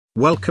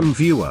Welcome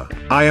viewer,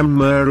 I am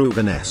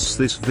Murugan S.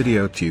 This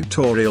video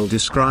tutorial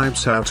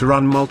describes how to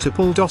run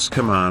multiple DOS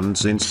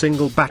commands in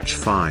single batch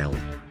file.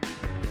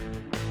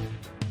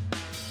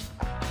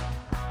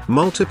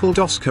 Multiple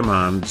DOS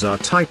commands are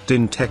typed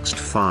in text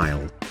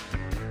file.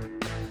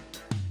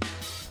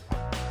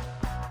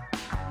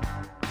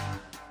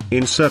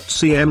 Insert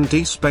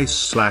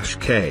cmd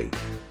 /k.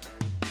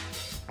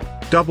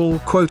 Double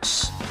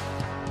quotes.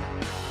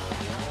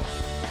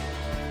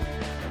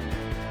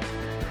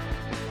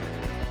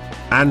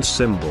 And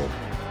symbol.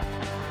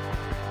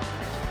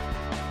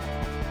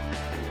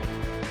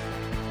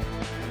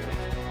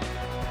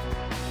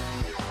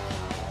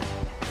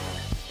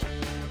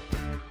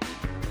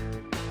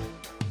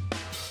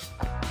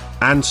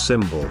 And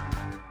symbol.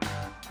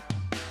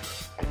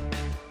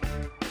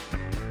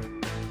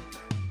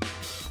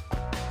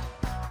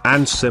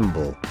 And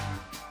symbol.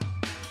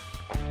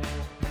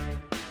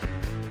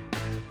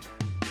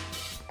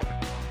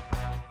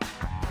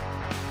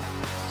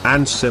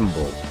 And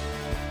symbol.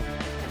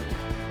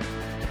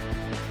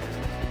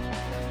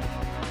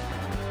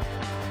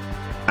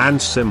 And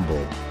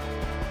symbol.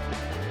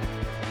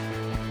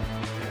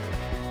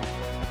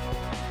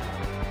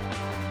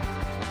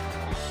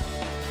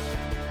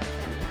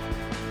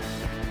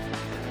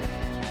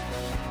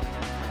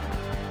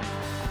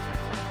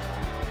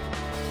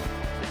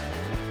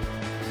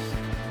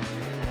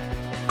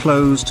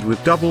 Closed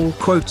with double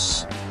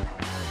quotes.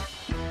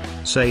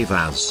 Save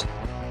as.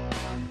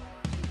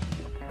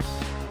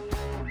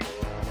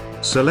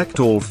 Select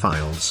all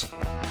files.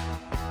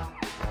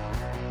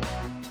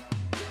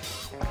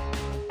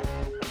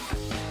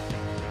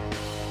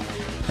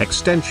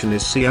 Extension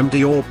is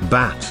CMD or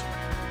BAT.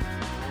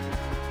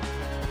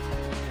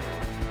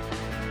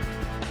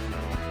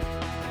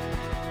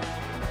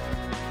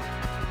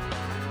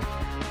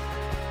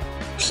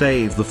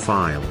 Save the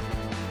file.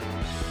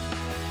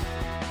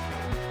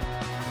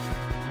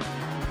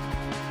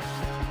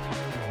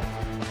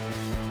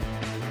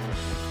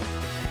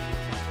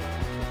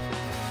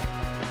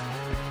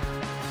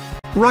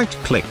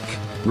 Right-click,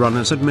 Run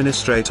as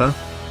administrator.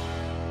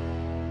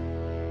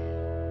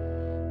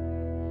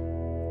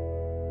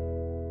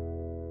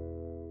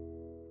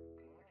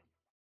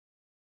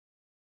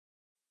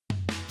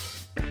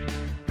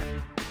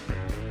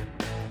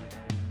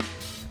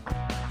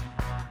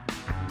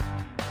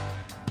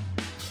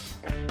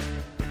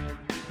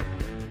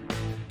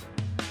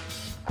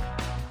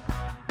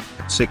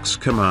 Six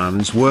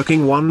commands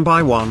working one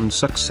by one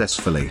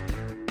successfully.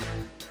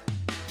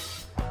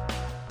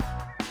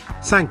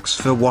 Thanks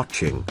for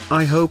watching.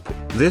 I hope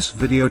this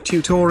video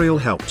tutorial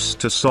helps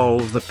to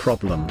solve the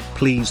problem.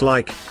 Please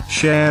like,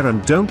 share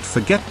and don't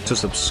forget to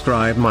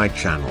subscribe my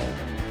channel.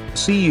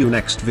 See you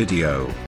next video.